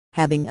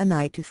Having a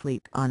night to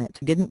sleep on it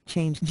didn't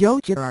change Joe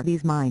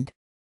Girardi's mind.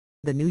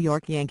 The New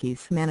York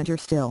Yankees manager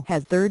still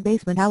has third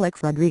baseman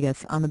Alex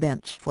Rodriguez on the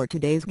bench for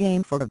today's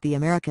Game 4 of the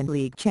American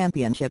League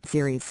Championship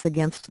Series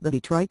against the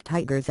Detroit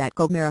Tigers at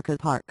Comerica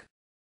Park.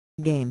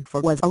 Game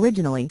 4 was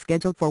originally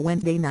scheduled for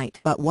Wednesday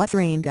night but was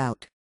rained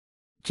out.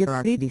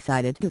 Girardi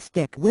decided to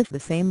stick with the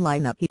same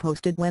lineup he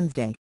posted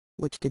Wednesday,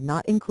 which did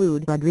not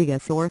include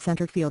Rodriguez or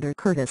center fielder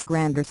Curtis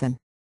Granderson.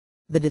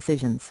 "The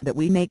decisions that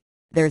we make,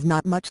 there's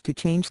not much to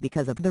change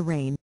because of the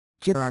rain,"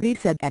 Girardi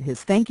said at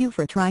his "Thank you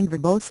for trying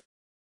verbose.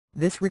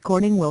 This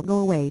recording will go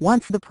away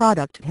once the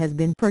product has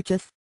been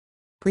purchased."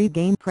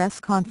 Pre-game press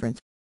conference.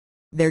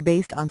 "They're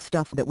based on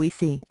stuff that we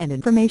see and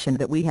information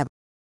that we have.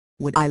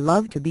 Would I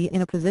love to be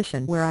in a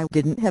position where I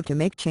didn't have to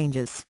make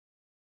changes?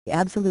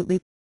 Absolutely.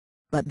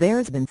 But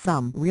there's been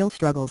some real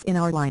struggles in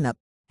our lineup,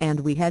 and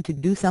we had to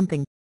do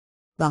something."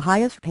 The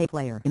highest paid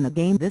player in the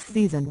game this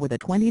season with a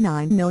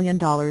 $29 million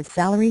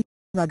salary,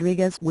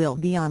 Rodriguez will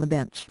be on the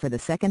bench for the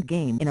second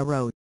game in a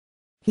row.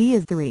 He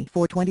is 3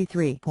 for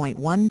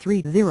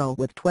 23.130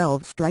 with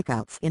 12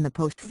 strikeouts in the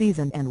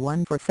postseason and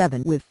 1 for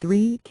 7 with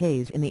 3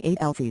 Ks in the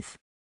ALCS.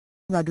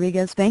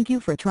 Rodriguez, "Thank you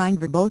for trying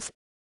verbose.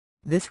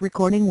 This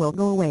recording will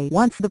go away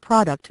once the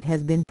product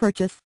has been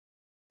purchased."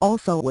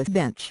 Also was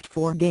benched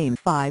for Game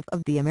 5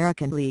 of the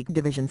American League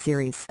Division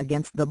Series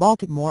against the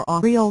Baltimore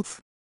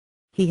Orioles.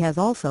 He has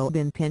also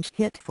been pinch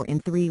hit for in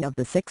 3 of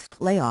the 6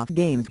 playoff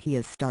games he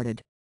has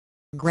started.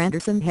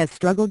 Granderson has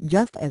struggled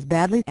just as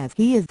badly as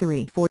he is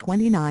 3 for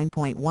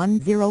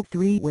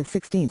 29.103 with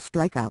 16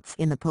 strikeouts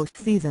in the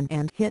postseason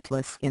and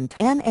hitless in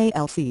 10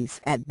 ALCS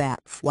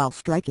at-bats while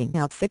striking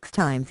out 6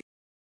 times.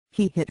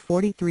 He hit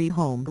 43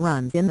 home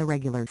runs in the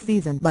regular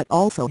season but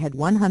also had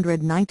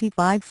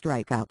 195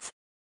 strikeouts.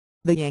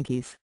 The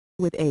Yankees,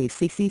 with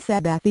ACC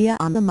Sabathia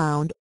on the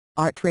mound,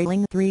 are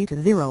trailing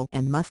 3-0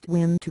 and must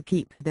win to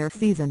keep their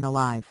season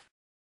alive.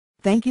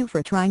 "Thank you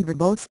for trying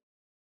verbose.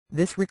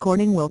 This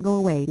recording will go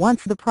away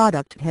once the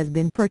product has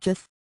been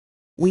purchased.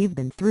 We've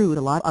been through a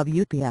lot of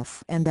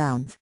ups and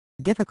downs,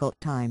 difficult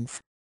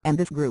times, and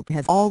this group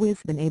has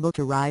always been able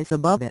to rise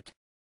above it.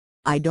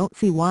 I don't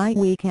see why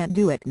we can't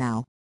do it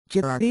now,"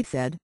 Girardi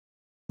said.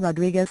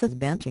 Rodriguez's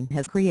benching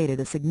has created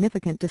a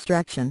significant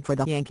distraction for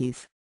the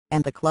Yankees,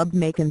 and the club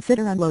may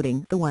consider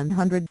unloading the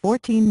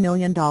 $114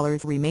 million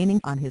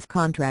remaining on his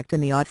contract in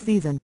the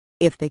offseason,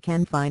 if they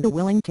can find a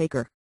willing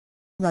taker.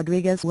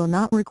 Rodriguez will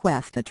not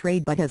request a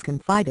trade but has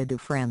confided to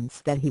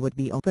friends that he would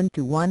be open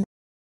to one.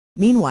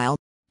 Meanwhile,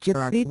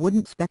 Girardi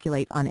wouldn't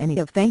speculate on any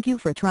of "Thank you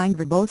for trying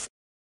verbose.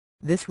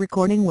 This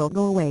recording will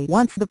go away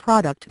once the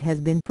product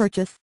has been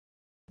purchased.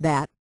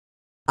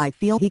 I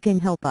feel he can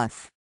help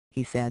us,"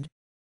 he said.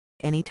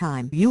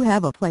 "Anytime you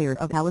have a player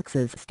of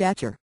Alex's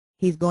stature,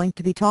 he's going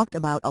to be talked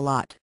about a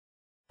lot.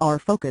 Our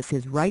focus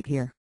is right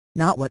here,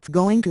 not what's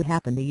going to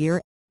happen a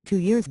year, 2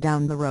 years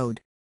down the road."